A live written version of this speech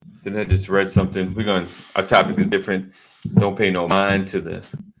Then I just read something. Our topic is different. Don't pay no mind to the.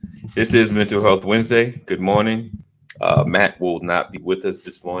 This is Mental Health Wednesday. Good morning. Matt will not be with us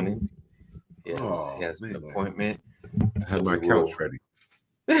this morning. He Oh has an man, appointment. I have my couch ready.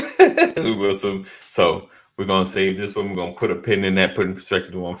 We will some. So we're gonna save this one. We're gonna put a pin in that, put in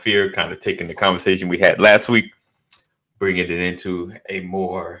perspective on fear, kind of taking the conversation we had last week, bringing it into a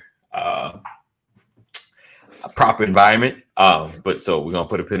more a proper environment. But so we're gonna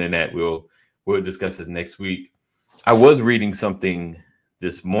put a pin in that. We'll discuss it next week. I was reading something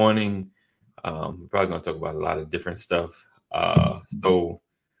this morning. We're probably gonna talk about a lot of different stuff. So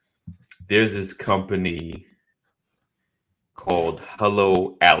there's this company called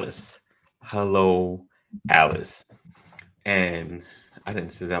Hello Alice. Hello Alice. And I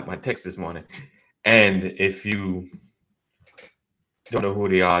didn't send out my text this morning. And if you don't know who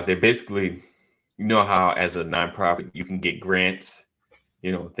they are, they're basically, you know how as a nonprofit you can get grants,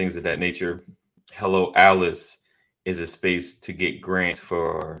 things of that nature. Hello Alice is a space to get grants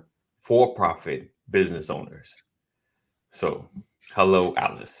for-profit business owners. So, Hello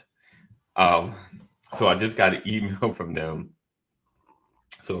Alice. So I just got an email from them.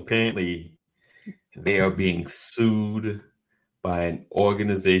 So apparently they are being sued by an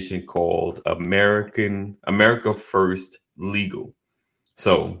organization called America First Legal.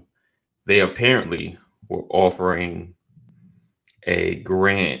 So they apparently were offering a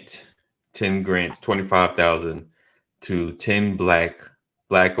grant, 10 grants, 25,000 to 10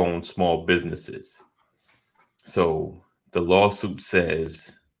 black-owned small businesses. So the lawsuit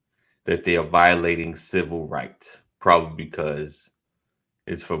says that they are violating civil rights, probably because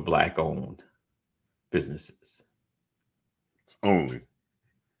it's for black-owned businesses. Only.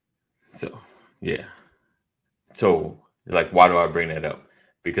 So, yeah. So, like, why do I bring that up?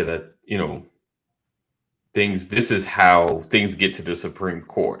 Because this is how things get to the Supreme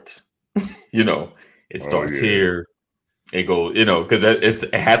Court. It starts here. It goes, because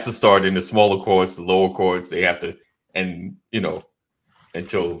it has to start in the smaller courts, the lower courts. They have to, and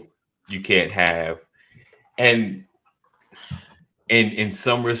until you can't have, and in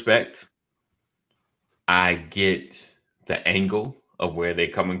some respect, I get the angle of where they're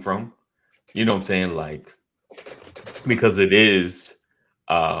coming from. You know what I'm saying? Like, because it is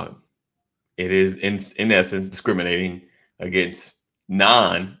in essence discriminating against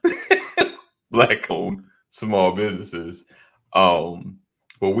non-black owned small businesses. But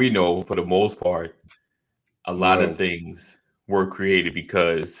we know for the most part, a lot of things were created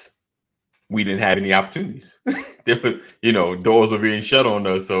because we didn't have any opportunities. There was, doors were being shut on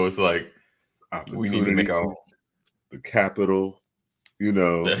us. So it's like we need to make our the capital,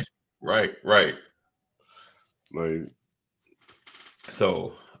 Right. Like,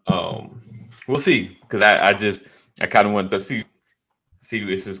 so we'll see. Because I kind of want to see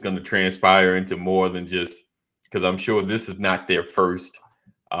if it's going to transpire into more than just, because I'm sure this is not their first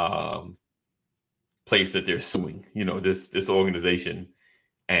place that they're suing, this organization.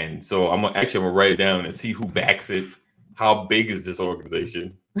 And so I'm gonna write it down and see who backs it. How big is this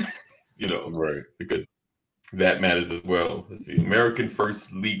organization? right. Because that matters as well. Let's see, American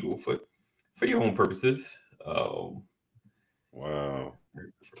First Legal for your own purposes. Wow.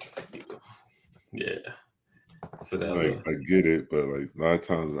 Yeah. So I get it, but like a lot of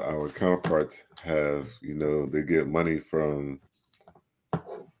times our counterparts have, they get money from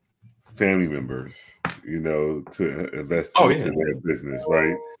family members, to invest into their business,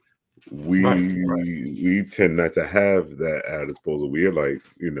 right? We tend not to have that at our disposal. We're like,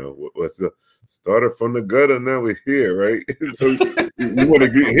 what's the started from the gutter, now we're here, right? So we want to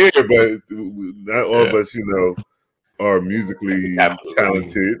get here, but not all of us, are musically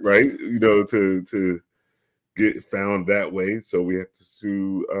talented, right? To get found that way. So we have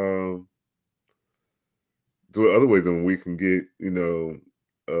to do it other ways, and we can get,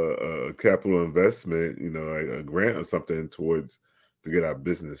 a capital investment, a grant or something towards to get our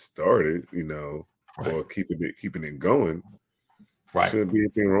business started, or keeping it going. Right. Shouldn't be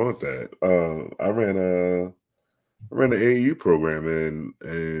anything wrong with that. I ran an AAU program,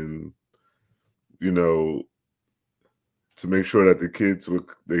 and to make sure that the kids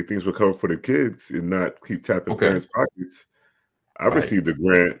things were covered for the kids and not keep tapping parents' pockets. I received a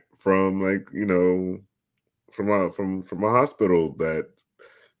grant from from a hospital that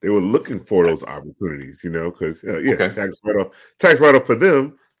they were looking for those opportunities, because tax write-off for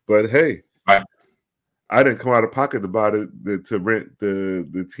them. But hey, I didn't come out of pocket about it to rent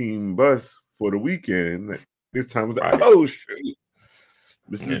the team bus for the weekend. This time I was like, oh shoot,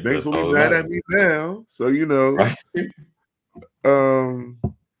 Mrs. Banks will be mad at me now. So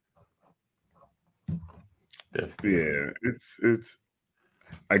Definitely. it's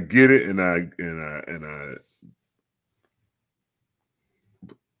I get it, and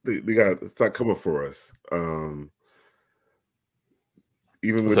they got it's not coming for us.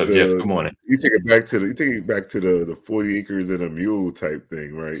 Even What's with up, Jeff? Good morning. you take it back to the 40 acres and a mule type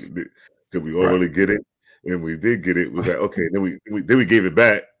thing, right? Did we all really get it? And we did get it. It was like, okay, then we gave it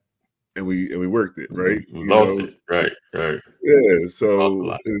back and we worked it, right? We lost it. Right. Yeah.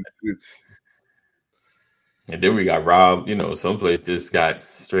 So it's and then we got robbed. You know, someplace just got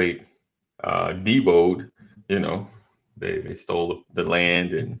straight deboed. You know, they stole the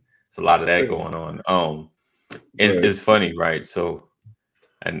land, and it's a lot of that going on. It's funny, right? So,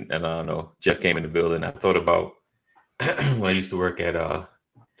 and I don't know, Jeff came in the building. I thought about when I used to work at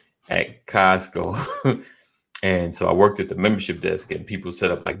Costco, and so I worked at the membership desk, and people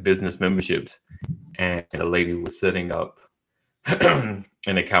set up like business memberships, and a lady was setting up an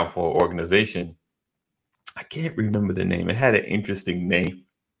account for an organization. I can't remember the name. It had an interesting name.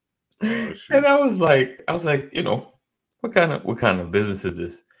 And I was like, you know, what kind of business is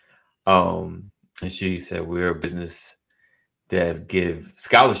this? And she said, we're a business that give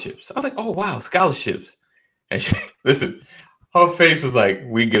scholarships. I was like, oh wow, scholarships. And she, listen, her face was like,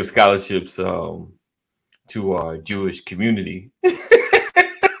 we give scholarships to our Jewish community. Like,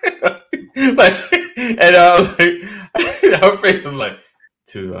 and I was like, her face was like,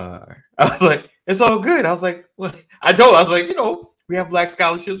 I was like, it's all good. I was like, well, I was like, you know, we have black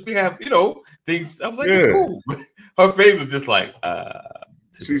scholarships, we have, you know, things. I was like, it's cool. Her face was just like,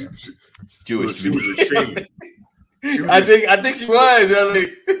 she's Jewish. She was ashamed. I think she was. I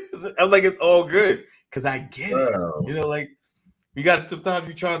was like, it's all good because I get it. You know, like you got sometimes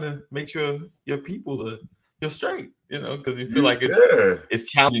you're trying to make sure your people's you're straight. You know, because you feel like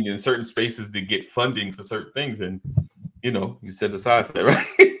it's challenging in certain spaces to get funding for certain things, and you know, you set aside for that, right?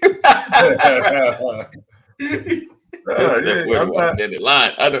 I'm not in the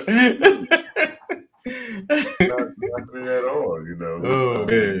line. I don't. Nothing at all, you know. Oh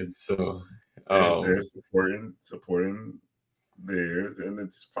man, so they're supporting theirs, and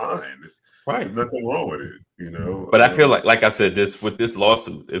it's fine. There's nothing wrong with it, you know. But I feel like I said, this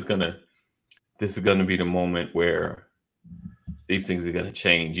lawsuit is gonna be the moment where these things are gonna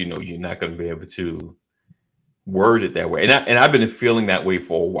change. You know, you're not gonna be able to word it that way, and I've been feeling that way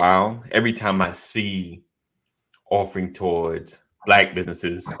for a while. Every time I see offering towards black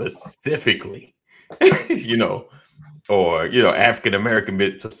businesses specifically, you know, or you know, African American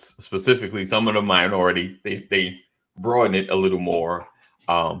bits specifically, some of the minority, they broaden it a little more,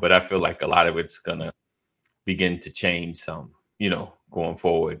 but I feel like a lot of it's gonna begin to change some, you know, going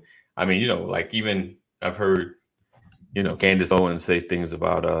forward. I mean, you know, like even I've heard, you know, Candace Owens say things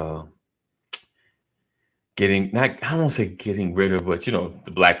about getting, not, I don't say getting rid of, but you know,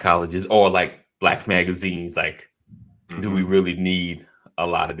 the black colleges or like black magazines. Like, do we really need a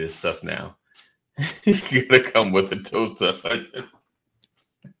lot of this stuff now? You gotta come with a toaster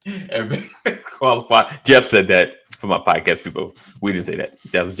and qualify. Jeff said that for my podcast people. We didn't say that.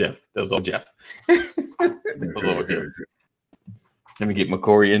 That was Jeff. That was all Jeff. That was all Jeff. Let me get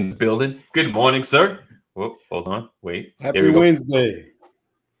McCory in the building. Good morning, sir. Whoa, hold on. Wait. Happy Wednesday.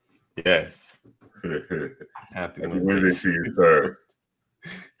 Yes. Happy Wednesday to you, sir.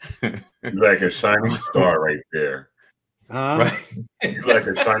 You're like a shining star right there. Huh? Right? You're like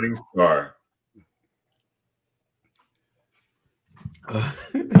a shining star.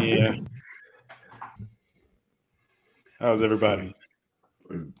 Yeah. How's everybody?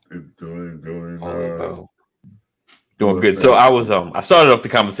 It's doing good. So I started off the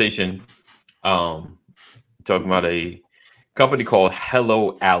conversation talking about a company called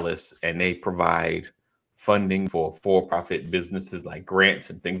Hello Alice, and they provide funding for-profit businesses like grants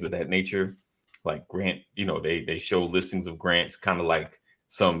and things of that nature. Like grant, you know, they show listings of grants, kind of like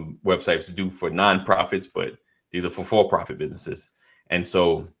some websites do for nonprofits, but these are for-profit businesses. And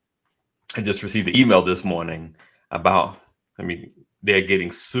so I just received an email this morning about, they're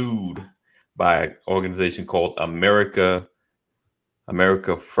getting sued by an organization called America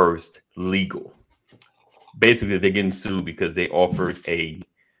First Legal. Basically, they're getting sued because they offered I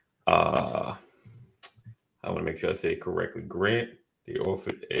want to make sure I say it correctly, grant. They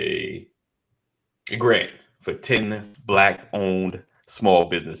offered a grant for 10 Black-owned small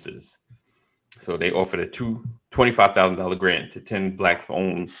businesses. So they offered a $25,000 grant to 10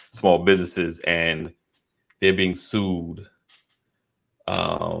 Black-owned small businesses, and they're being sued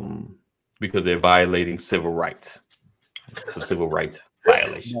because they're violating civil rights. It's a civil rights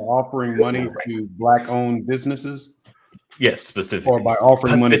violation. By offering money to Black-owned businesses? Yes, specifically. Or by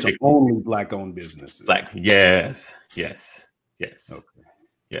offering money to only Black-owned businesses? Yes. Okay.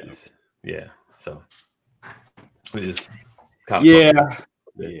 Yes. Yeah. So we just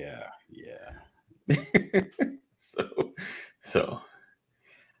Yeah. So,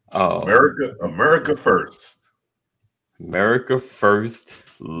 America first. America first,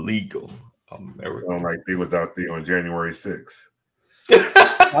 legal. America. Sound like they was out there on January 6th.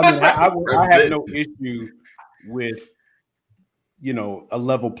 I mean, I have no issue with, a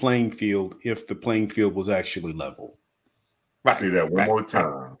level playing field if the playing field was actually level. Right. Say that one more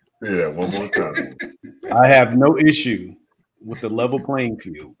time. Say that one more time. I have no issue with the level playing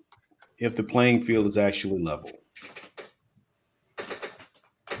field if the playing field is actually level.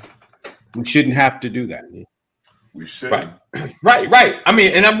 We shouldn't have to do that. We should. Right. I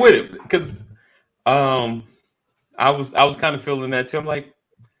mean, and I'm with it because I was kind of feeling that too. I'm like,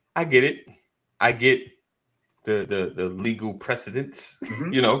 I get it. I get the legal precedents,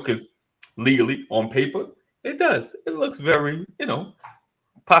 because legally on paper it looks very,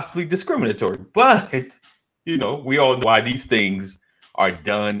 possibly discriminatory. But we all know why these things are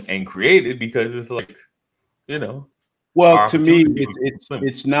done and created, because it's like, well, to me,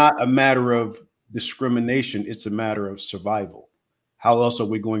 it's not a matter of discrimination. It's a matter of survival. How else are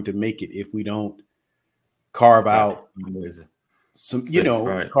we going to make it if we don't carve out some,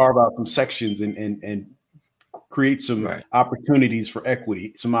 carve out some sections and create some opportunities for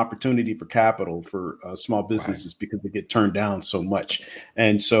equity, some opportunity for capital for small businesses, because they get turned down so much.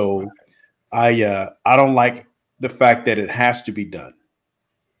 And so I don't like the fact that it has to be done.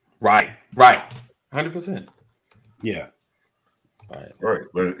 Right. 100%. Yeah. Right.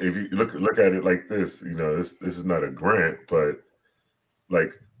 But if you look at it like this, this is not a grant, but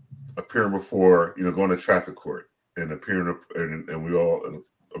like appearing before, going to traffic court and appearing and we all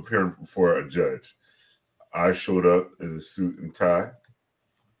appearing before a judge. I showed up in a suit and tie.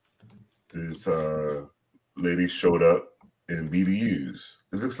 This lady showed up in BDUs.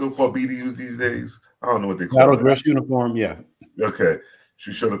 Is it still called BDUs these days? I don't know what they call it. Battle dress uniform, yeah. Okay.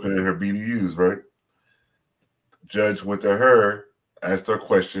 She showed up in her BDUs, right? Judge went to her, asked her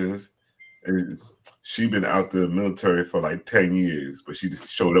questions, and she'd been out the military for like 10 years, but she just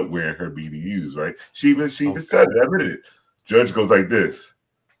showed up wearing her BDUs, right? She even said it, admitted it. Judge goes like this.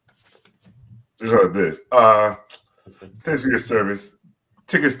 Just like this. Thanks for your service.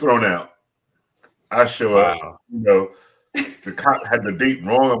 Tickets thrown out. I show up, the cop had the date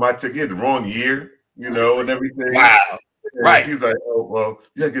wrong on my ticket, the wrong year, and everything. Wow. And right. He's like, oh, well,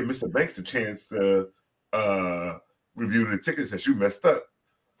 you gotta give Mr. Banks a chance to review the tickets that you messed up.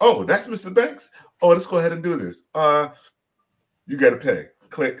 Oh, that's Mr. Banks? Oh, let's go ahead and do this. You gotta pay.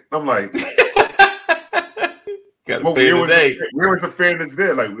 Click. I'm like, where was the fairness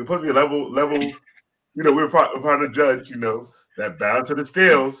there? Like, we're supposed to be level, we were part of the judge, that balance of the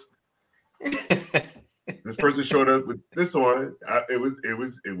scales. This person showed up with this on it.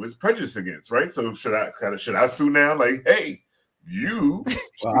 It was prejudice against, right? So should I sue now? Like, hey, you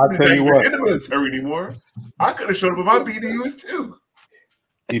I'll tell you what, in the military anymore. I could have showed up with my BDUs too.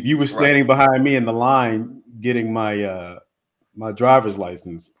 If you were standing behind me in the line getting my my driver's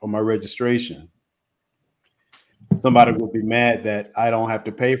license or my registration, somebody would be mad that I don't have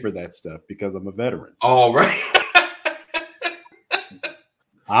to pay for that stuff because I'm a veteran. Oh, right.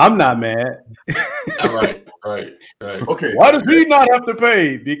 I'm not mad. Right. Okay. Why does he not have to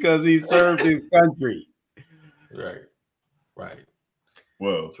pay? Because he served his country. Right.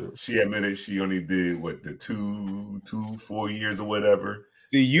 Well, True. She admitted she only did the 4 years or whatever.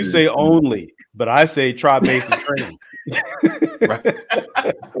 See, you say only, but I say try basic training. Right.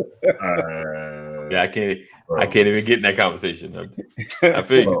 I can't even get in that conversation. I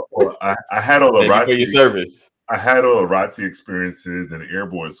feel you. Well, I had all the ROTC for your service. I had all the ROTC experiences in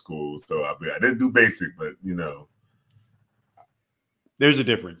airborne school, so I didn't do basic, but there's a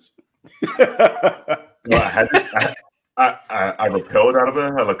difference. Well, I rappelled out of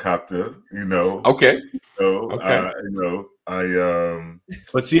a helicopter, Okay.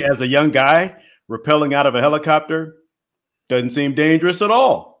 But see, as a young guy, rappelling out of a helicopter doesn't seem dangerous at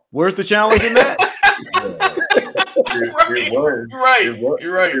all. Where's the challenge in that? You're right.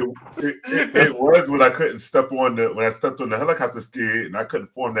 It was when I couldn't step on when I stepped on the helicopter skid and I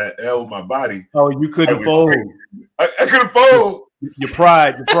couldn't form that L with my body. Oh, you couldn't fold. I couldn't fold. Your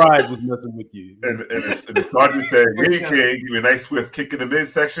pride was messing with you. And the sergeant said, "Yeah, you can give me a nice swift kick in the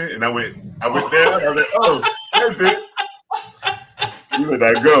midsection." And I went down. I was like, "Oh, that's it." You let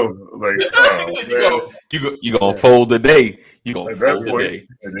that go. Like, you gonna fold today. You gonna fold today.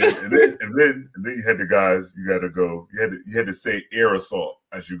 And then you had the guys. You got to go. You had to say air assault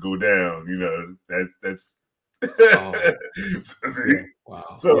as you go down. That's.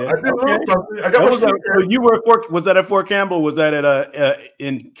 Wow. So I did a little something. I got you were at Fort. Was that at Fort Campbell? Was that at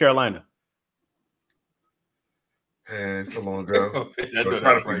in Carolina? Man, it's so long ago. I I'm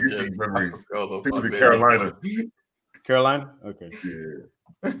trying to forget these memories. I think it was in Carolina. Carolina? Okay. Yeah.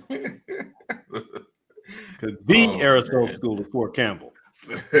 Because the aerosol school is Fort Campbell.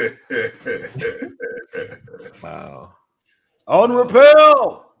 Wow. On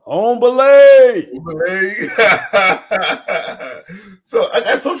rappel. On belay. So I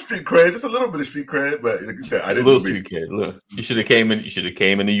got some street cred. It's a little bit of street cred, but like you said, I didn't. A little street cred. Look, you should have came in. You should have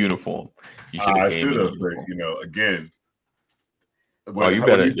came in the uniform. You should have came in. You know, again. When, you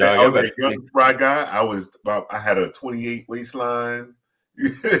better. I was a young fry guy. I had a 28 waistline.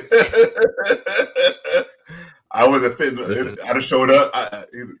 I wasn't fitting. If I'd have showed up, I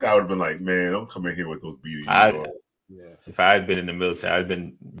would have been like, man, I'm coming here with those BDUs. If I had been in the military, I'd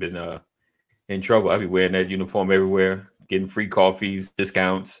been in trouble. I'd be wearing that uniform everywhere, getting free coffees,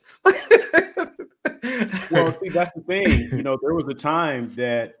 discounts. Well, see, that's the thing. You know, there was a time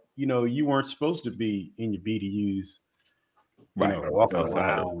that you weren't supposed to be in your BDUs,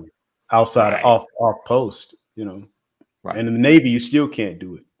 walking outside off post. Right. And in the Navy, you still can't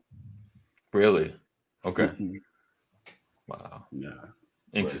do it. Really? Okay. Mm-hmm. Wow. Yeah.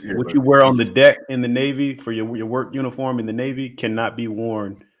 Interesting. What you wear on the deck in the Navy for your work uniform in the Navy cannot be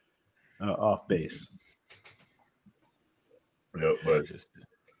worn off base. Yeah, but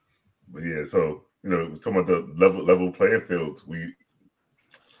yeah, so talking about the level playing fields, it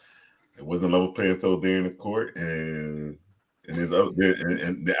wasn't a level playing field there in the court, and there's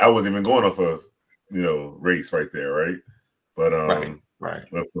and I wasn't even going off of race right there, right? But right.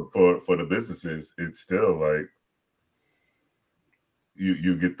 But for the businesses, it's still like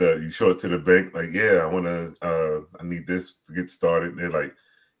you show it to the bank, like, yeah, I need this to get started. They're like,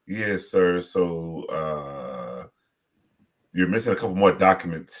 yeah, sir. So you're missing a couple more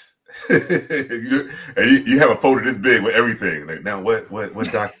documents. you have a folder this big with everything. Like, now what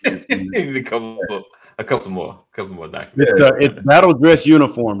documents? a couple more documents. It's battle dress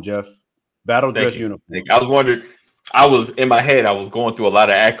uniform, Jeff. Battle dress uniform. I was wondering. I was in my head. I was going through a lot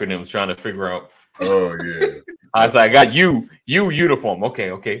of acronyms trying to figure out. Oh yeah. I was like, I got you uniform.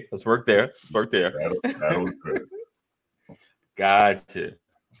 Okay. Let's work there. That was good. Gotcha.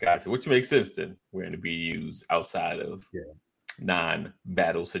 Which makes sense then. We're going to be used outside of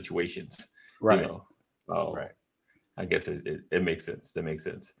non-battle situations. Right. Right. I guess it makes sense. That makes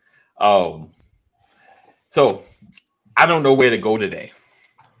sense. So I don't know where to go today.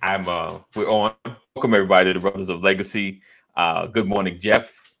 We're on. Welcome everybody to the Brothers of Legacy. Good morning,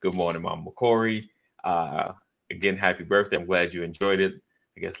 Jeff. Good morning, Mama Corey. Again, happy birthday. I'm glad you enjoyed it.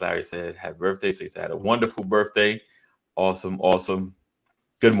 I guess Larry said happy birthday. So he said had a wonderful birthday. Awesome.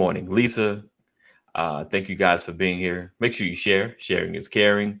 Good morning, Lisa. Thank you guys for being here. Make sure you share. Sharing is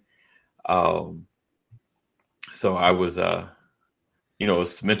caring. So I was,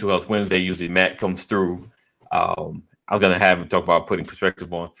 it's Mental Health Wednesday. Usually Matt comes through. I was going to have him talk about putting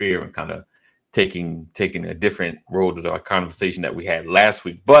perspective on fear and kind of taking a different road to our conversation that we had last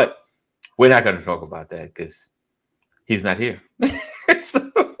week. But we're not going to talk about that because he's not here.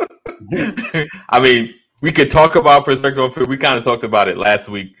 I mean, we could talk about perspective on fear. We kind of talked about it last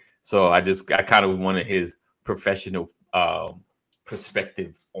week. So I kind of wanted his professional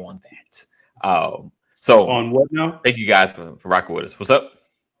perspective on that. So on what now? Thank you guys for rocking with us. What's up?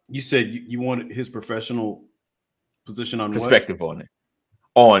 You said you wanted his professional position on perspective what? on it.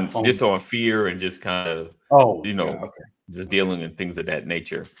 On fear and just kind of just dealing and things of that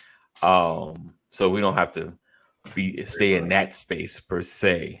nature. So we don't have to stay in that space per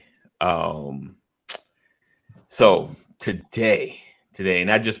se. So today,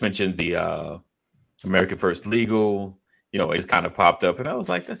 and I just mentioned the American First Legal, it's kind of popped up, and I was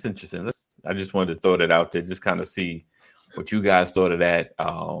like, that's interesting. I just wanted to throw that out there, just kind of see what you guys thought of that,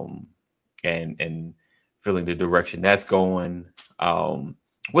 and feeling the direction that's going.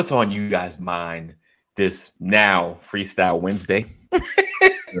 What's on you guys' mind this now Freestyle Wednesday?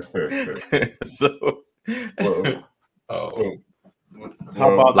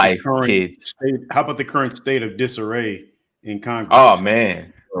 How about life, kids? How about the current state of disarray in Congress? Oh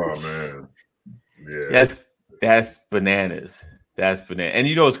man, yeah, that's bananas. And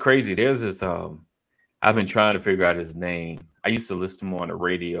it's crazy. There's this. I've been trying to figure out his name. I used to listen to him on the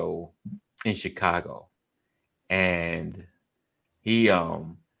radio in Chicago, and he, I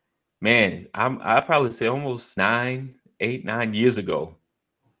probably say almost 9 years ago,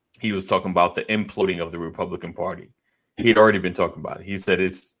 he was talking about the imploding of the Republican Party. He'd already been talking about it. He said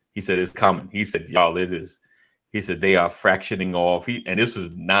it's coming. He said, y'all, it is. He said they are fractioning off. And this was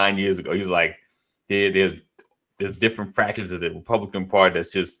 9 years ago. He's like, there's different fractions of the Republican Party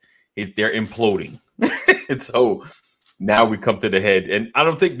that's just they're imploding. And so now we come to the head. And I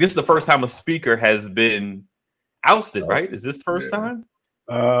don't think this is the first time a speaker has been ousted, right? Is this the first time?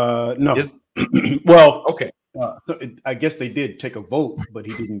 No. Yes. Well, okay. I guess they did take a vote, but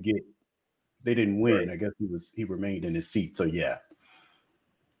they didn't win. Right. I guess he remained in his seat. So yeah.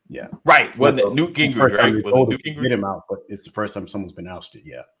 Right. Well, Newt Gingrich, right? Was it Newt Gingrich? Get him out, but it's the first time someone's been ousted.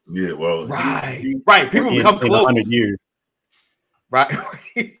 Yeah. Yeah. Well, right. People come close. 100 years. Right.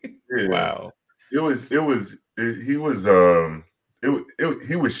 Yeah. Wow. He was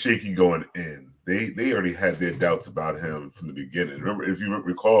shaky going in. They already had their doubts about him from the beginning. Remember, if you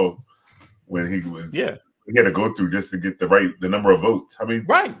recall, when he had to go through just to get the number of votes. I mean,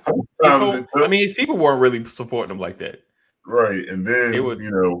 right. His people weren't really supporting him like that. Right. And then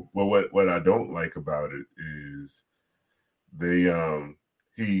what I don't like about it is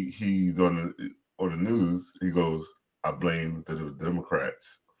he's on the news. He goes, I blame the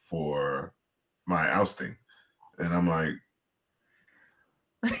Democrats for my ousting, and I'm like,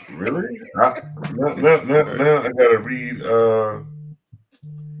 really? No, I gotta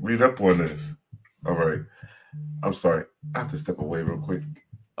read up on this. All right, I'm sorry, I have to step away real quick.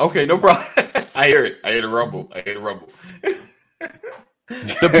 Okay, no problem. I hear it. I hear the rumble.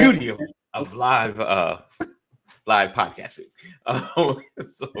 The beauty of live podcasting.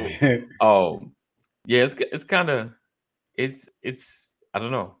 It's kind of it's I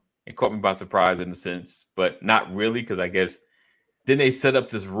don't know. It caught me by surprise in a sense, but not really, because I guess then they set up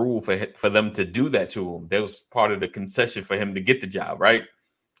this rule for them to do that to him. That was part of the concession for him to get the job, right?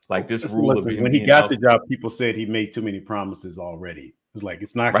 Like this rule of when he got the job, people said he made too many promises already. It's like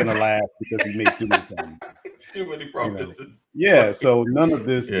it's not going to last because he made too many promises. Too many promises. Yeah, so none of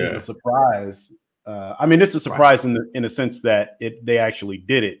this is a surprise. I mean, it's a surprise in the sense that they actually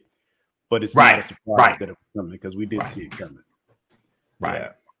did it, but it's not a surprise that it was coming because we did see it coming. Right.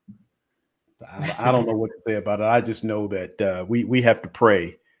 Yeah. I don't know what to say about it. I just know that we have to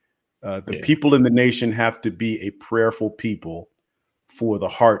pray. The people in the nation have to be a prayerful people for the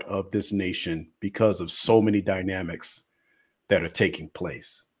heart of this nation because of so many dynamics that are taking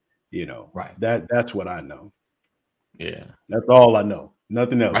place. That's what I know. Yeah, that's all I know.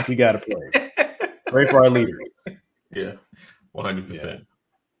 Nothing else. We got to pray. Pray for our leaders. Yeah, 100%.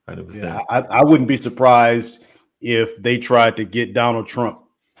 100%. Yeah, I wouldn't be surprised if they tried to get Donald Trump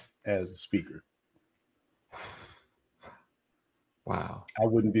as a speaker. Wow. I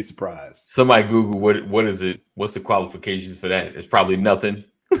wouldn't be surprised. Somebody Google what is it? What's the qualifications for that? It's probably nothing.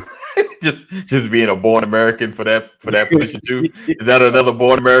 just being a born American for that position too. Is that another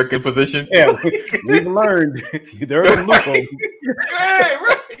born American position? Yeah, we've learned there are loopholes. Right.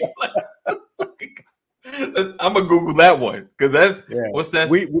 I'm gonna Google that one because that's what's that?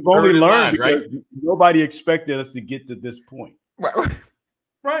 We've only learned because nobody expected us to get to this point.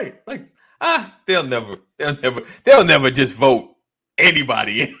 Right. Like they'll never just vote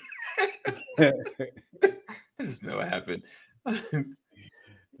anybody in. This has never happened.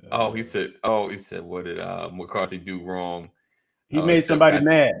 He said, what did McCarthy do wrong? He made somebody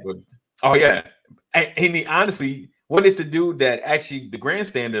mad. And he honestly wanted to do that. Actually, the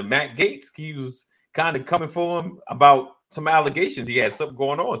grandstander, Matt Gaetz, he was kind of coming for him about some allegations. He had something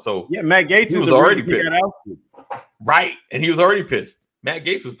going on. So Matt Gaetz was already pissed. Right. And he was already pissed. Matt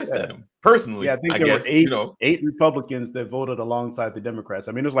Gaetz was pissed at him personally. Yeah, I think there were eight Republicans that voted alongside the Democrats.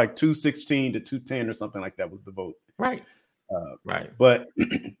 I mean, it was like 216 to 210 or something like that was the vote. Right. But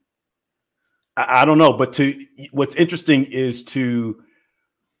I don't know. But what's interesting is to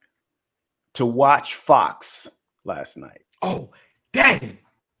watch Fox last night. Oh, dang.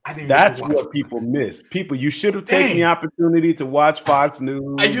 That's what people miss. People, you should have taken the opportunity to watch Fox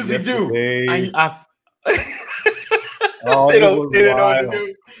News. I usually do. They don't know what to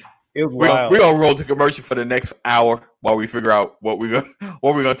do. It was wild. We're gonna roll to commercial for the next hour while we figure out what we're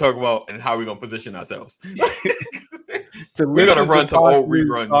gonna talk about and how we're gonna position ourselves. We're gonna run to old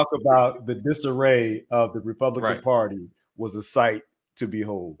reruns. Talk about the disarray of the Republican Party was a sight to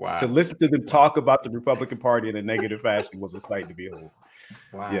behold. Wow. To listen to them talk about the Republican Party in a negative fashion was a sight to behold.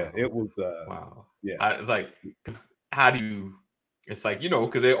 Wow. Yeah, it was. Wow. Yeah, it's like, how do you? It's like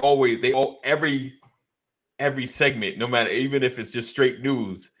because every segment, no matter, even if it's just straight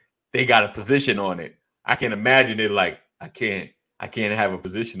news, they got a position on it. I can imagine it like I can't have a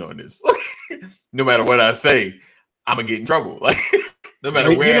position on this. No matter what I say, I'm gonna get in trouble. Like no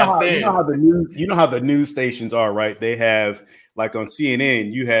matter where I stand. You know how the news stations are, right? They have like on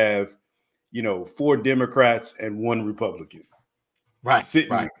CNN, you have 4 Democrats and 1 Republican,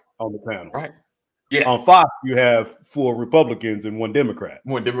 sitting on the panel. Right. Yes. On Fox, you have 4 Republicans and 1 Democrat.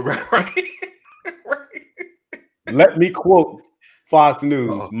 1 Democrat, right? Let me quote Fox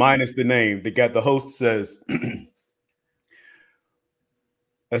News minus the name. The host says,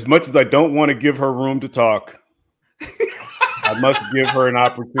 "As much as I don't want to give her room to talk, I must give her an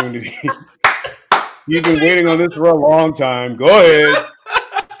opportunity. You've been waiting on this for a long time. Go ahead.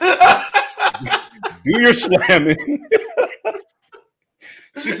 Do your slamming.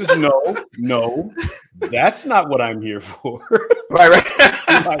 She says, no, that's not what I'm here for. Right.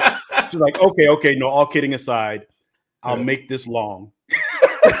 She's like, okay. No, all kidding aside, I'll make this long.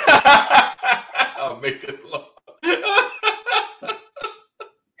 I'll make this long.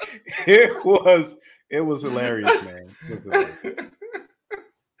 It was hilarious, man. It was hilarious.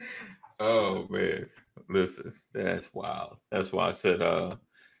 Oh man, listen, that's wild. That's why I said,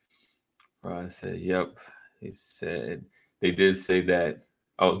 yep. He said they did say that.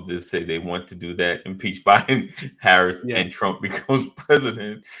 Oh, did say they want to do that. Impeach Biden, Harris, and Trump becomes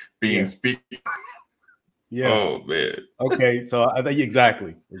president, being speaker. Yeah. Oh man. Okay, so I think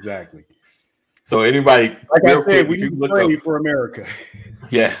exactly. So anybody, like I said, we need to pray for America.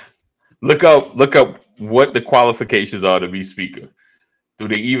 Yeah. Look up what the qualifications are to be speaker. Do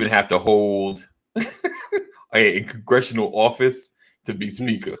they even have to hold a congressional office to be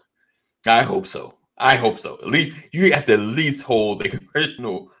speaker? I hope so. At least you have to hold a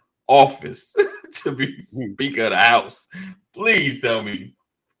congressional office to be speaker of the House. Please tell me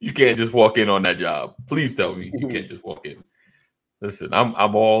you can't just walk in on that job. Please tell me you can't just walk in. Listen,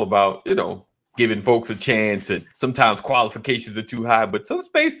 I'm all about, giving folks a chance, and sometimes qualifications are too high, but some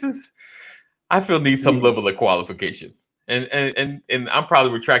spaces I feel need some level of qualification. And I'm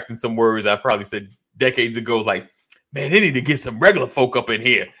probably retracting some words I probably said decades ago, like, man, they need to get some regular folk up in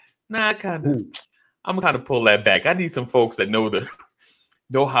here. Nah, I'm kind of pull that back. I need some folks that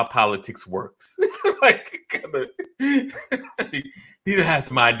know how politics works. Like, need to have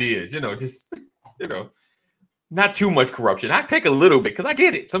some ideas, not too much corruption. I take a little bit because I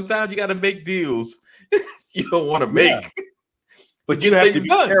get it. Sometimes you got to make deals you don't want to make, but you have to be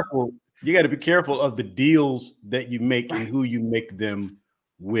careful. You got to be careful of the deals that you make and who you make them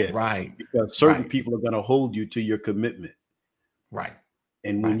with, right? Because certain people are going to hold you to your commitment, right?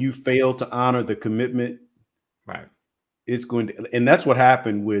 And when you fail to honor the commitment, right, it's going to, and that's what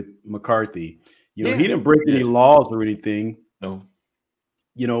happened with McCarthy. He didn't break any laws or anything. No.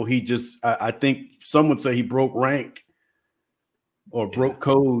 He just, I think some would say he broke rank or broke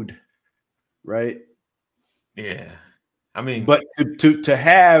code, right? Yeah. I mean, but to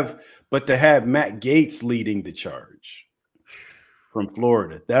have Matt Gaetz leading the charge from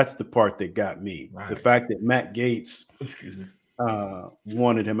Florida, that's the part that got me. Right. The fact that Matt Gaetz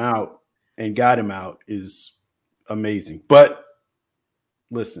wanted him out and got him out is amazing. But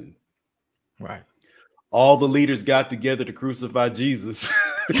listen, right. All the leaders got together to crucify Jesus.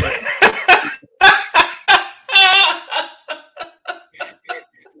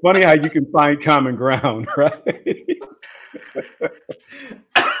 Funny how you can find common ground, right?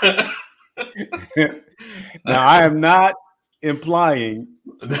 Now, I am not implying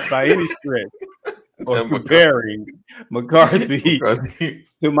by any stretch or comparing McCarthy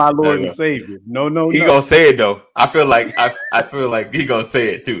to my Lord and Savior. No. He gonna say it though. I feel like he gonna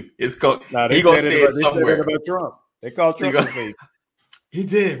say it too. He gonna say it somewhere. They said it about Trump. They called Trump the Savior. He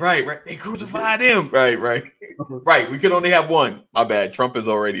did, right. They crucified him, right. We could only have one. My bad. Trump is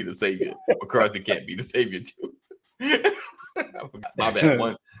already the Savior. McCarthy can't be the Savior too. My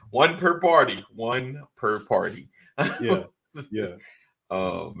bad. One per party. Yeah.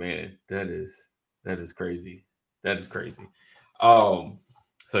 Oh man, that is crazy. That is crazy.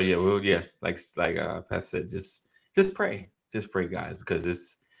 So yeah, like Pat said, just pray, guys, because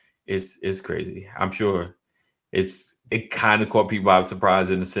it's crazy. I'm sure it kind of caught people by surprise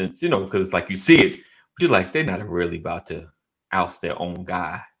in a sense, because like you see it, you're like, they're not really about to oust their own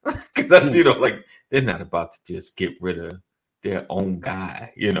guy, because that's like they're not about to just get rid of their own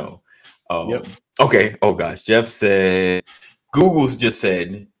guy, Okay. Oh gosh, Jeff said Google's just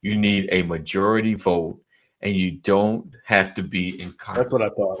said you need a majority vote, and you don't have to be in Congress. That's what I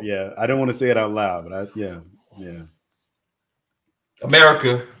thought. Yeah, I don't want to say it out loud, but yeah.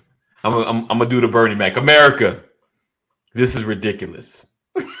 America, I'm gonna do the Bernie Mac. America, this is ridiculous.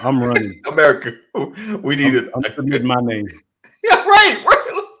 I'm running. America, we need it. I'm submitting my name. Yeah, right.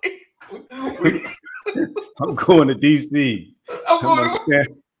 I'm going to DC. I'm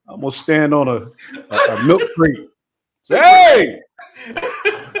gonna stand on a milk crate. Say, hey,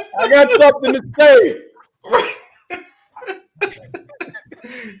 I got something to say.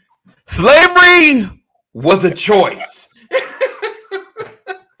 Slavery was a choice.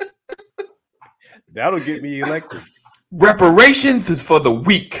 That'll get me elected. Reparations is for the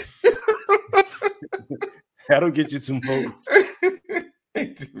weak. That'll get you some votes.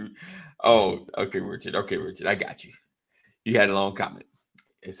 Oh, okay, Richard. I got you. You had a long comment.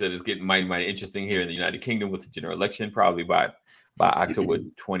 it said it's getting mighty interesting here in the United Kingdom with the general election, probably by October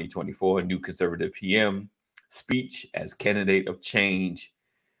 2024. A new Conservative PM speech as candidate of change.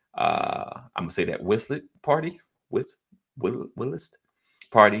 I'm gonna say that Willis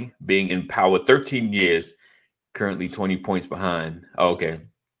Party being in power 13 years, currently 20 points behind. Oh, okay,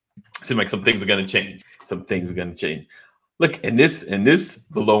 seems like some things are gonna change. Some things are gonna change. Look, and this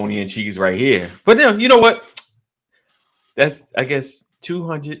bologna and cheese right here. But then, you know what? That's, I guess,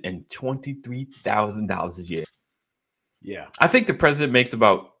 $223,000 a year. Yeah, I think the president makes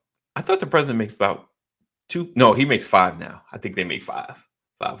about. I thought the president makes about two. No, he makes $5 now. I think they make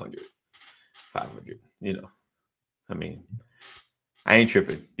 500. You know, I mean, I ain't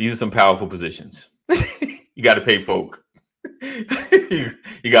tripping. These are some powerful positions. You got to pay folk. you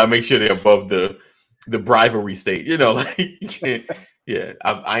got to make sure they're above the bribery state. You know, like you can't. Yeah,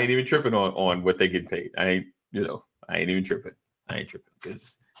 I ain't even tripping on what they get paid. I ain't even tripping.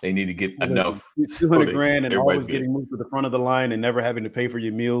 Because they need to get enough. 200 grand and always getting moved to the front of the line and never having to pay for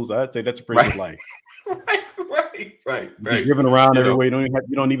your meals. I'd say that's a pretty good life. Right. You're driven around everywhere. You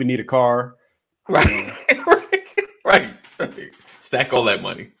don't even need a car. Right. Stack all that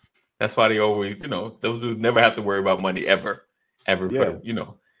money. That's why they always, those dudes never have to worry about money ever. Yeah.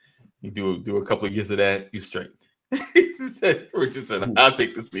 You do a couple of years of that, you straight. Richard said, I'll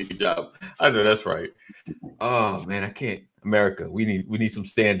take the speaking job. I know that's right. Oh man, I can't. America, we need some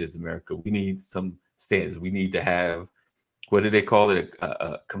standards, America. We need some standards. We need to have, what do they call it?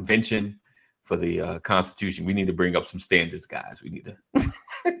 A convention for the Constitution. We need to bring up some standards, guys. We need to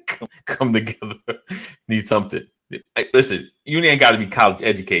come together. Need something. Listen, you ain't got to be college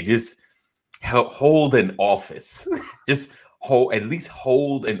educated. Just hold an office. Just at least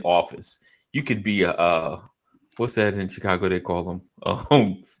hold an office. You could be what's that in Chicago? They call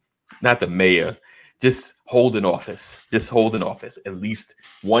them not the mayor. Just hold an office. At least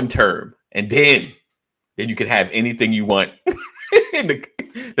one term, and then you can have anything you want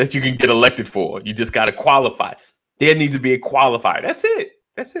that you can get elected for. You just got to qualify. There needs to be a qualifier. That's it.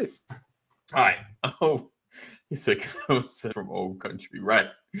 All right. Oh, he said from old country. Right.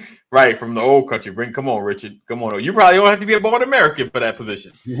 From the old country. Come on, Richard. Come on over. You probably don't have to be a born American for that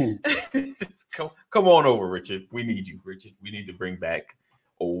position. Just come on over, Richard. We need you, Richard. We need to bring back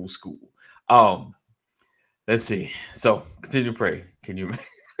old school. Let's see. So continue to pray. Can you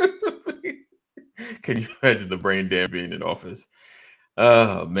imagine the brain damage being in office?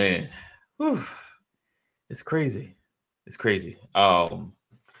 Oh man. Whew. It's crazy. So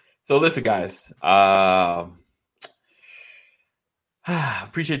listen, guys.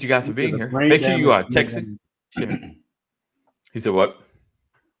 Appreciate you guys for being here. Make sure you are texting. He said what?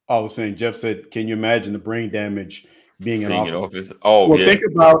 I was saying, Jeff said, can you imagine the brain damage being in office? Oh, well, yeah. Think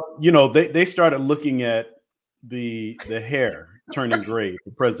about, they started looking at the hair turning gray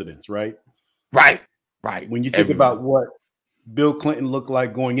for presidents, right? Right. When you think about what Bill Clinton looked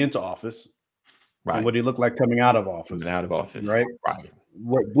like going into office, right, and what he looked like coming out of office. Right?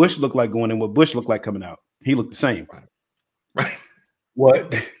 What Bush looked like going in, what Bush looked like coming out. He looked the same. Right. What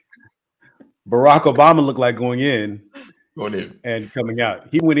Barack Obama looked like going in and coming out.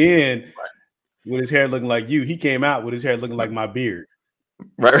 He went in with his hair looking like you. He came out with his hair looking like my beard.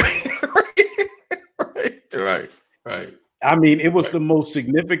 Right. I mean, it was the most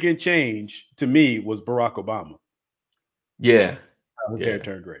significant change to me was Barack Obama. Yeah. His hair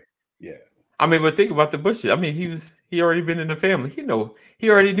turned gray. Yeah. I mean, but think about the Bush. I mean, he already been in the family. He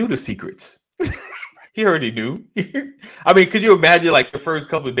already knew the secrets. He already knew. I mean, could you imagine like the first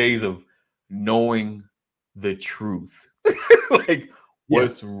couple of days of knowing the truth? Like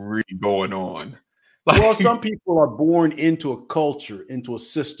what's really going on? Well, some people are born into a culture, into a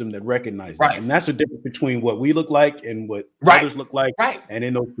system that recognizes that. And that's the difference between what we look like and what others look like. Right. And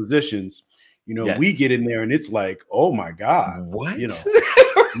in those positions, we get in there and it's like, oh my God. What?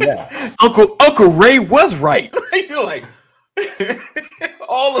 Yeah. Uncle Ray was right. You're like,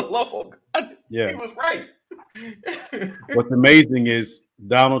 all along. Yeah. He was right. What's amazing is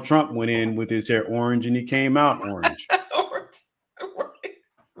Donald Trump went in with his hair orange and he came out orange.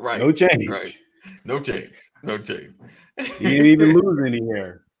 Right. No change. Right. No change. He didn't even lose any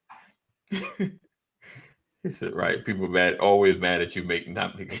hair. He said, right. People always mad at you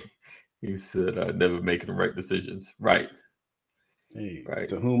not making. He said, never making the right decisions. Right. Hey, right.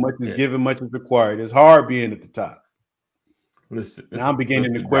 To whom much is given, much is required. It's hard being at the top. Listen, now I'm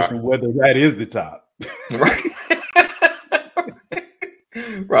beginning to question whether that is the top. Right.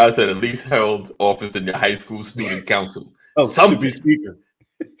 Rod said, at least held office in your high school student council. Oh, something. To be speaker.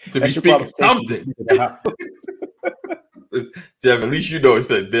 Something. Jeff, at least he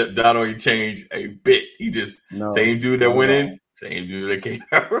said Donald ain't changed a bit. He just same dude that went in, Same dude that came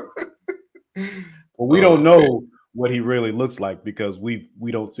out. Well, we don't know what he really looks like because we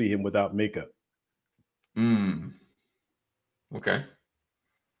don't see him without makeup. Okay.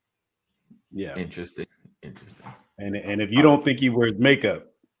 Yeah. Interesting. And if you don't think he wears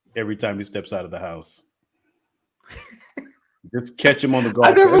makeup every time he steps out of the house, just catch him on the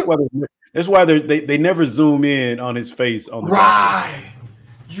golf. That's why they never zoom in on his face on the right.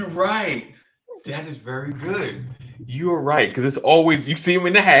 You're right. That is very good. You're right, because it's always you see him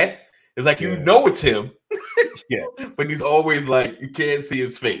in the hat. It's like you know it's him. Yeah, but he's always like you can't see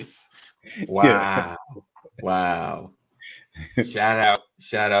his face. Wow, yeah. Wow. Shout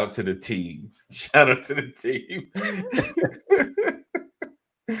out to the team. Shout out to the team.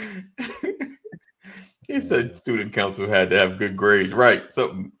 He said student council had to have good grades, right?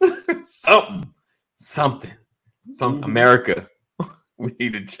 Something. America. We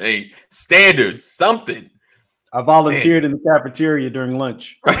need to change standards. Something. I volunteered in the cafeteria during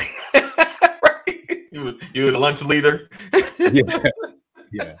lunch. Right. You were the lunch leader.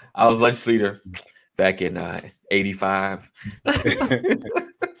 Yeah. I was lunch leader back in 85. But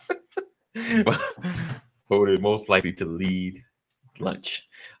we're most likely to lead lunch.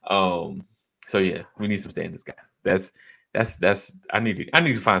 So yeah, we need some standards, guy. That's I need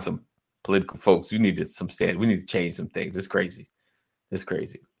to find some political folks. We need some standards. We need to change some things. It's crazy.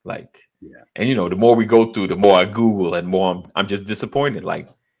 Like, and the more we go through, the more I Google and more I'm just disappointed. Like,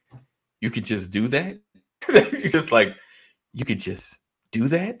 you could just do that. It's just like you could just do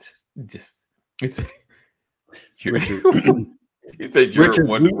that. Richard. You said Europe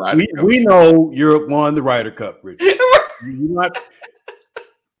won the Ryder Cup. We know Europe won the Ryder Cup, Richard.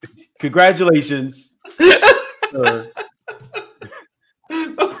 Congratulations.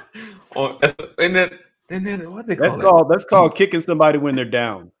 And then what they call that? That's called kicking somebody when they're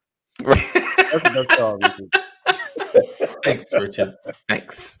down. Right. That's what that's called, Richard. Thanks, Richard.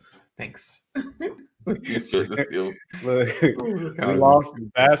 Thanks. Look, we lost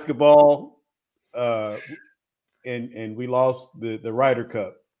basketball, and we lost the Ryder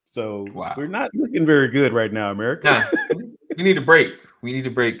Cup. So we're not looking very good right now, America. Nah, we need a break. We need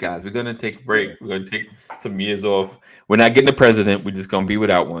a break, guys. We're gonna take a break. We're gonna take some years off. We're not getting a president. We're just gonna be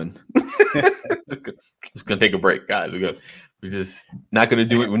without one. Just gonna take a break, guys. We're just not gonna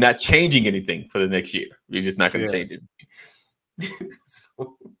do it. We're not changing anything for the next year. We're just not gonna change it.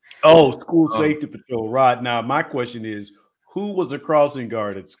 School safety patrol, Rod. Now, my question is, who was a crossing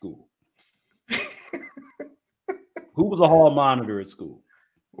guard at school? Who was a hall monitor at school?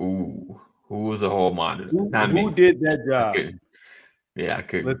 Ooh, who was a hall monitor? Who did that job? I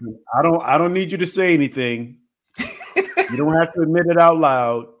could. Listen, I don't need you to say anything. You don't have to admit it out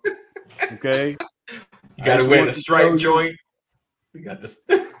loud. Okay. You got to wear the stripe joint. You got this.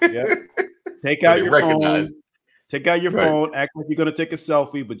 Yeah. Take out your phone. Take out your phone. Act like you're going to take a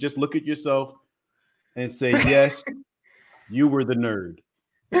selfie, but just look at yourself and say, yes, you were the nerd.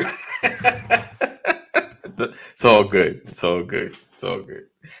 It's all good. It's all good.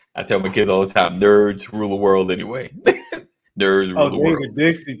 I tell my kids all the time, nerds rule the world anyway. Nerds rule the world. David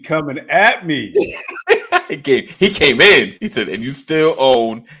Dixon coming at me. He came in. He said, and you still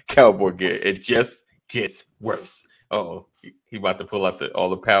own cowboy gear. It just gets worse. Oh, he about to pull out all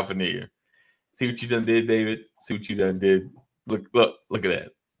the paraphernalia. See what you done did, David? See what you done did? Look at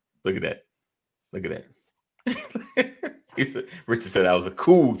that. Look at that. Richard said I was a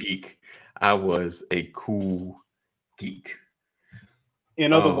cool geek. I was a cool geek.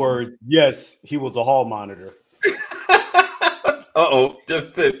 In other words, yes, he was a hall monitor. Jeff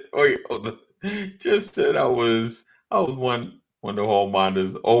said I was one of the hall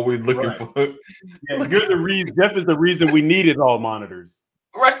monitors, always looking for. Yeah, you're the reason. Jeff is the reason we needed hall monitors.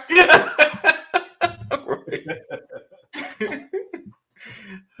 Right. Right.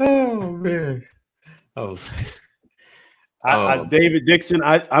 Oh man. David Dixon,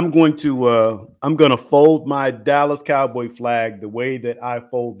 I'm going to fold my Dallas Cowboy flag the way that I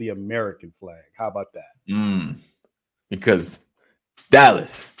fold the American flag. How about that? Because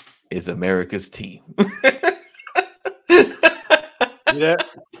Dallas is America's team. Yeah.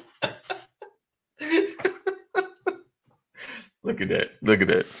 Look at that.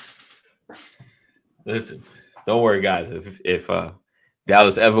 Listen, don't worry, guys. If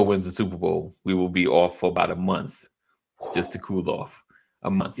Dallas ever wins the Super Bowl, we will be off for about a month, just to cool off. A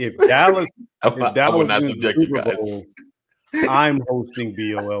month. If Dallas I will not subject you guys. Bowl, I'm hosting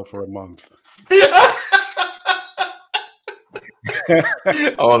BOL for a month.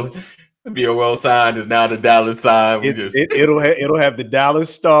 BOL sign is now the Dallas sign. It'll have the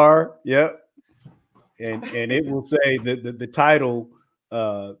Dallas Star. Yep. And it will say the title.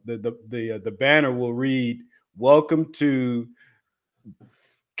 The banner will read, "Welcome to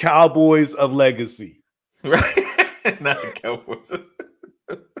Cowboys of legacy. Right? Not the Cowboys.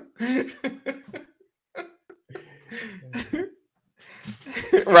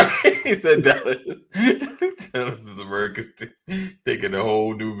 Right? He said Dallas. Dallas is America's taking a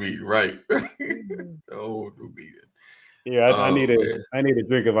whole new beat. Right? A whole new beat. Yeah, I need a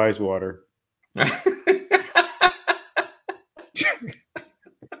drink of ice water.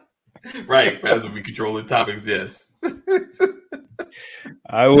 Right, as we control the topics, yes.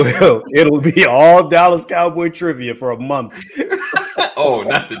 I will. It'll be all Dallas Cowboy trivia for a month. Oh,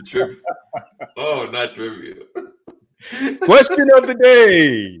 not the trivia. Oh, not trivia. Question of the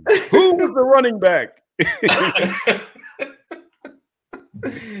day: who was the running back?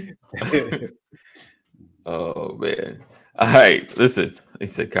 Oh man! All right, listen. He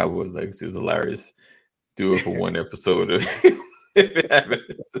said Cowboys legacy is hilarious. Do it for one episode.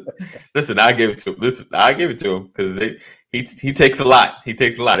 Listen, I give it to him. I give it to him because he takes a lot. He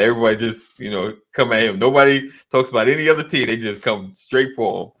takes a lot. Everybody just come at him. Nobody talks about any other team. They just come straight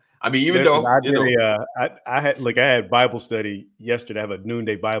for him. I mean, even though I had Bible study yesterday. I have a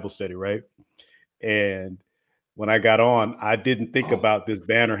noonday Bible study, right? And when I got on, I didn't think about this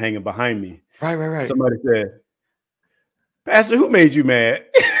banner hanging behind me. Right. Somebody said, "Pastor, who made you mad?"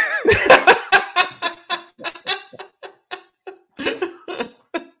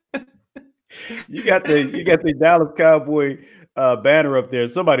 You got the Dallas Cowboy banner up there.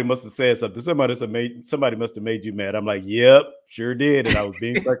 Somebody must have said something. Somebody must have made you mad. I'm like, yep, sure did, and I was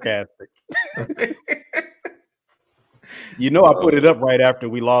being sarcastic. I put it up right after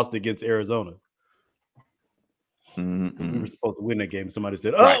we lost against Arizona. We were supposed to win that game. Somebody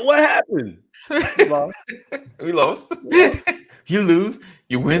said, "Oh, what happened? We lost. We lost. You lose.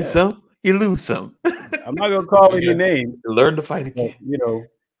 You win some. You lose some." I'm not gonna call any names. Learn to fight again.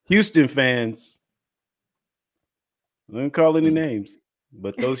 Houston fans. I don't call any names,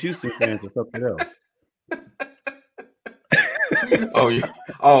 but those Houston fans are something else. Oh yeah.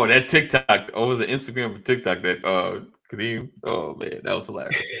 Oh, that TikTok. Oh, was it Instagram or TikTok that Kadeem? Oh man, that was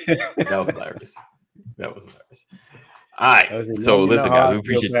hilarious. That was hilarious. All right. So listen, guys, we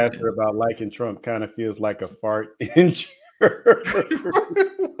appreciate you. About liking Trump kind of feels like a fart in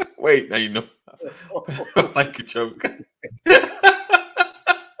Wait, now you know. Like Trump.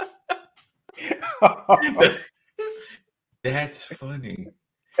 That's funny.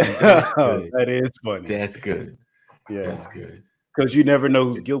 That is funny. That's good. Yeah, that's good. Because you never know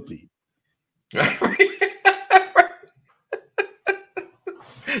who's guilty.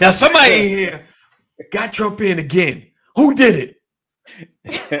 Now, somebody here got Trump in again. Who did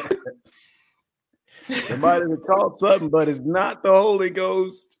it? Somebody was called something, but it's not the Holy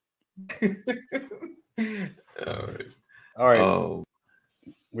Ghost. All right.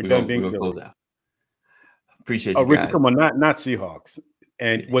 We're done being silly. Close out. Appreciate you Richard, guys. come on, not Seahawks.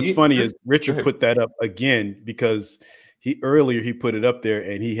 And what's funny is Richard put that up again because he put it up there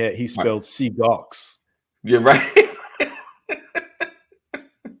and he spelled Seahawks. Yeah, right.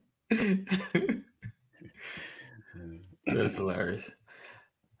 That's hilarious.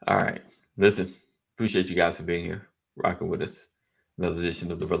 All right. Listen, appreciate you guys for being here, rocking with us. Another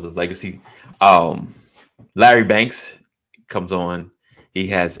edition of the Brothers of Legacy. Larry Banks comes on. He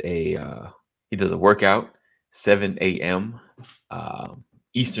has he does a workout, 7 a.m.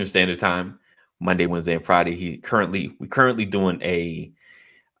 Eastern Standard Time, Monday, Wednesday, and Friday. We're currently doing a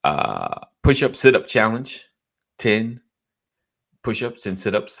push-up sit-up challenge, 10 push-ups and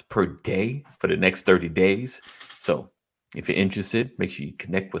sit-ups per day for the next 30 days. So if you're interested, make sure you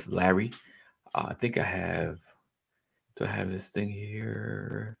connect with Larry. I think do I have this thing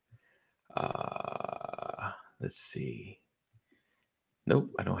here? Let's see. Nope,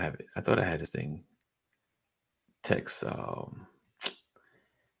 I don't have it. I thought I had this thing. Text.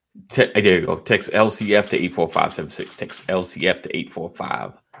 There you go. Text LCF to 84576. Text LCF to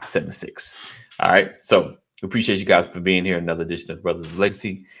 84576. All right. So we appreciate you guys for being here. Another edition of Brothers of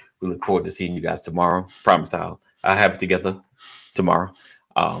Legacy. We look forward to seeing you guys tomorrow. Promise I'll have it together tomorrow.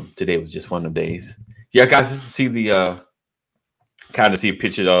 Today was just one of the days. Yeah, guys, see the kind of see a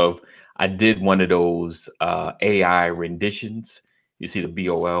picture of. I did one of those AI renditions. You see the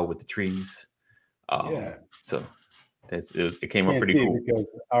BOL with the trees. Yeah. So it came up pretty cool because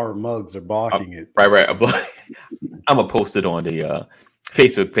our mugs are blocking it. Right. I'm gonna post it on the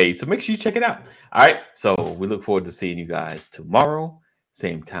Facebook page, so make sure you check it out. All right. So we look forward to seeing you guys tomorrow,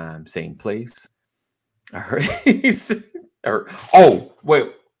 same time, same place. I heard he said, oh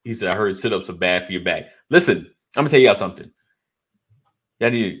wait, he said I heard sit-ups are bad for your back. Listen, I'm gonna tell y'all something.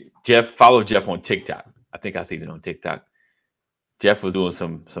 Y'all need follow Jeff on TikTok. I think I seen it on TikTok. Jeff was doing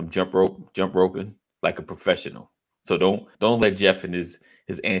some jump roping like a professional. So don't let Jeff and his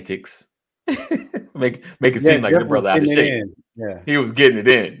antics make it seem like the brother out of shape. Yeah, he was getting it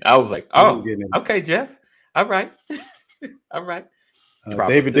in. I was like, oh, okay, Jeff. All right, all right.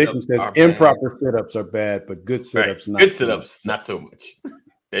 David Dixon says improper sit-ups are bad, but good sit-ups not. Good sit-ups, not so much.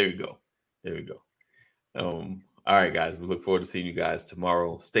 There we go. All right, guys. We look forward to seeing you guys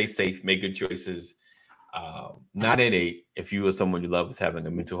tomorrow. Stay safe. Make good choices. 988. If you or someone you love is having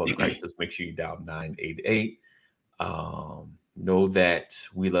a mental health crisis, make sure you dial 988. Know that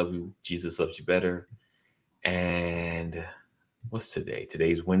we love you. Jesus loves you better. And what's today?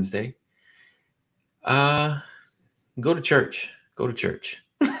 Today's Wednesday. Go to church. Go to church.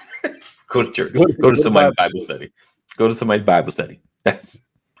 Go to church. Go to somebody's Bible study. Go to somebody's Bible study.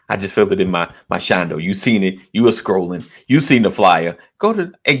 I just felt it in my shando. You seen it. You were scrolling. You seen the flyer. Go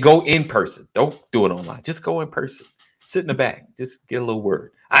in person. Don't do it online. Just go in person. Sit in the back. Just get a little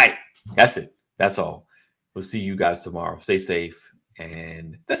word. All right. That's it. That's all. We'll see you guys tomorrow. Stay safe.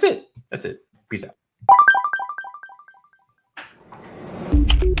 And that's it. Peace out.